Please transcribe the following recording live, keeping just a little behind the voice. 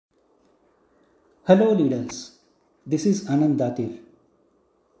Hello leaders, this is Anand Datir.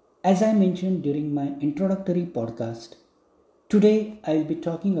 As I mentioned during my introductory podcast, today I will be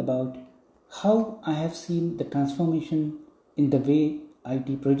talking about how I have seen the transformation in the way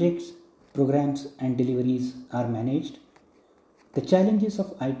IT projects, programs and deliveries are managed, the challenges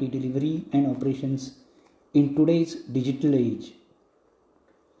of IT delivery and operations in today's digital age.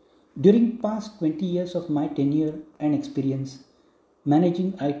 During past 20 years of my tenure and experience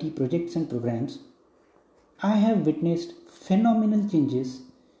managing IT projects and programs, I have witnessed phenomenal changes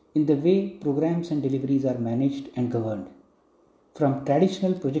in the way programs and deliveries are managed and governed. From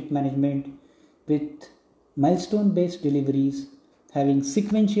traditional project management with milestone based deliveries having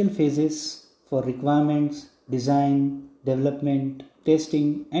sequential phases for requirements, design, development,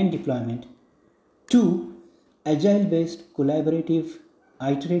 testing, and deployment, to agile based collaborative,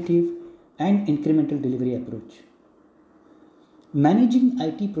 iterative, and incremental delivery approach. Managing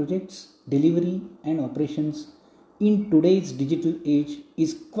IT projects, delivery, and operations in today's digital age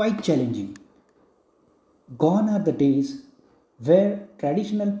is quite challenging. Gone are the days where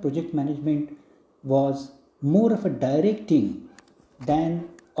traditional project management was more of a directing than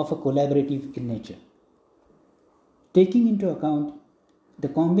of a collaborative in nature. Taking into account the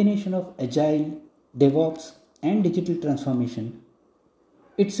combination of agile, DevOps, and digital transformation,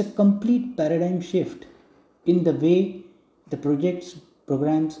 it's a complete paradigm shift in the way the projects,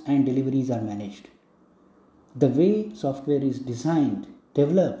 programs, and deliveries are managed. The way software is designed,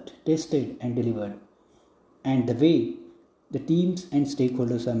 developed, tested, and delivered, and the way the teams and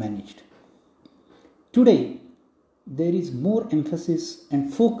stakeholders are managed. Today, there is more emphasis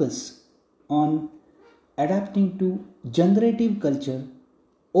and focus on adapting to generative culture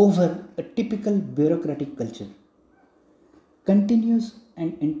over a typical bureaucratic culture, continuous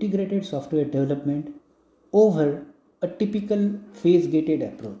and integrated software development over a typical phase gated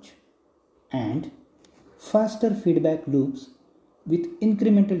approach, and faster feedback loops with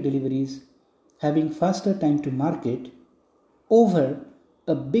incremental deliveries having faster time to market over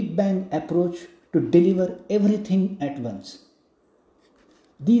a big bang approach to deliver everything at once.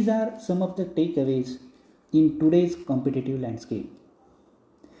 These are some of the takeaways in today's competitive landscape.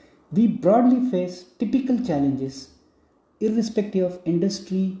 We broadly face typical challenges irrespective of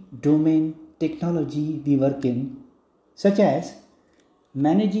industry, domain, technology we work in, such as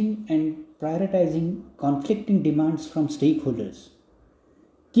managing and prioritizing conflicting demands from stakeholders,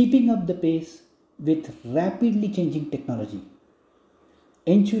 keeping up the pace with rapidly changing technology,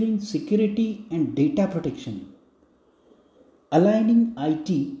 ensuring security and data protection, aligning IT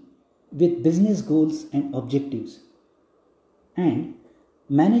with business goals and objectives, and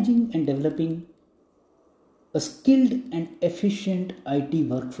managing and developing a skilled and efficient IT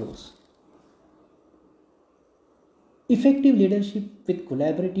workforce. Effective leadership with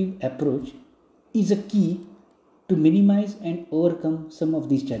collaborative approach is a key to minimize and overcome some of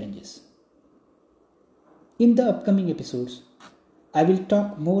these challenges. In the upcoming episodes, I will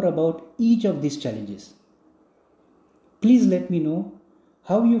talk more about each of these challenges. Please let me know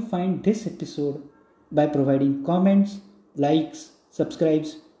how you find this episode by providing comments, likes,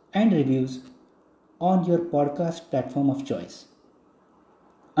 subscribes, and reviews on your podcast platform of choice.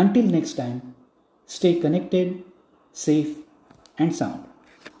 Until next time, stay connected, safe, and sound.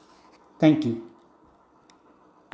 Thank you.